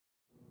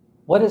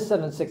What is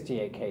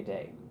 768K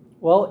day?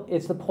 Well,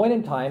 it's the point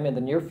in time in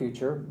the near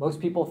future, most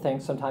people think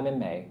sometime in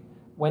May,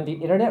 when the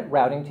internet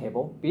routing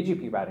table,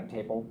 BGP routing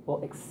table,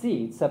 will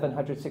exceed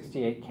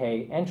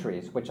 768K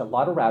entries, which a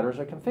lot of routers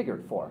are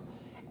configured for.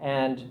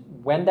 And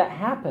when that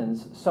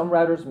happens, some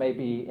routers may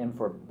be in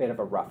for a bit of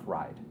a rough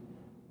ride.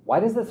 Why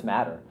does this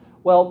matter?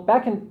 Well,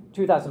 back in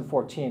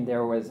 2014,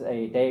 there was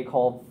a day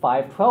called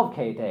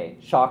 512K day.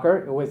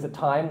 Shocker, it was a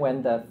time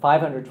when the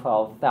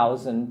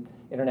 512,000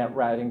 internet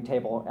routing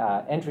table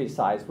entry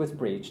size was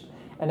breached.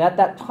 And at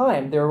that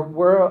time, there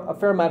were a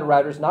fair amount of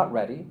routers not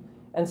ready,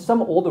 and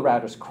some older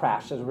routers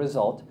crashed as a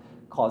result,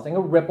 causing a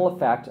ripple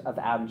effect of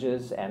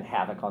outages and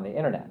havoc on the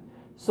internet.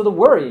 So the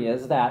worry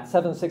is that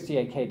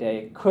 768K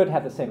day could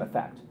have the same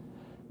effect.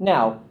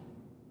 Now,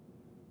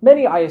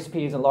 many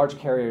ISPs and large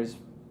carriers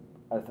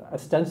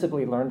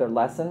ostensibly learned their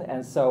lesson,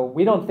 and so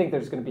we don't think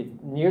there's going to be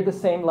near the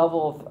same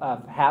level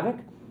of havoc,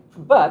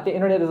 but the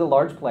internet is a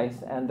large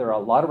place and there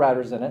are a lot of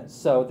routers in it,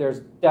 so there's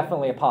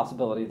definitely a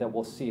possibility that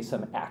we'll see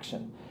some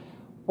action.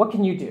 What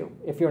can you do?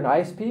 If you're an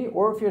ISP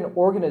or if you're an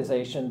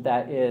organization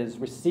that is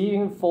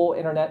receiving full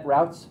internet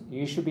routes,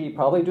 you should be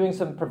probably doing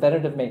some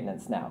preventative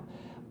maintenance now.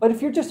 But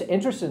if you're just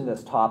interested in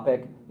this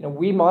topic,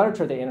 we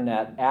monitor the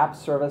internet, apps,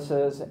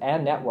 services,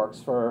 and networks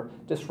for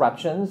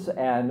disruptions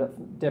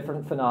and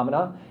different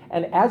phenomena.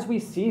 And as we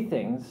see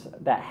things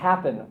that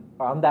happen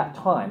on that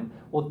time,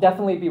 we'll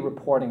definitely be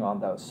reporting on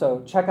those.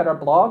 So check out our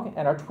blog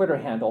and our Twitter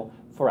handle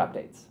for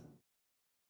updates.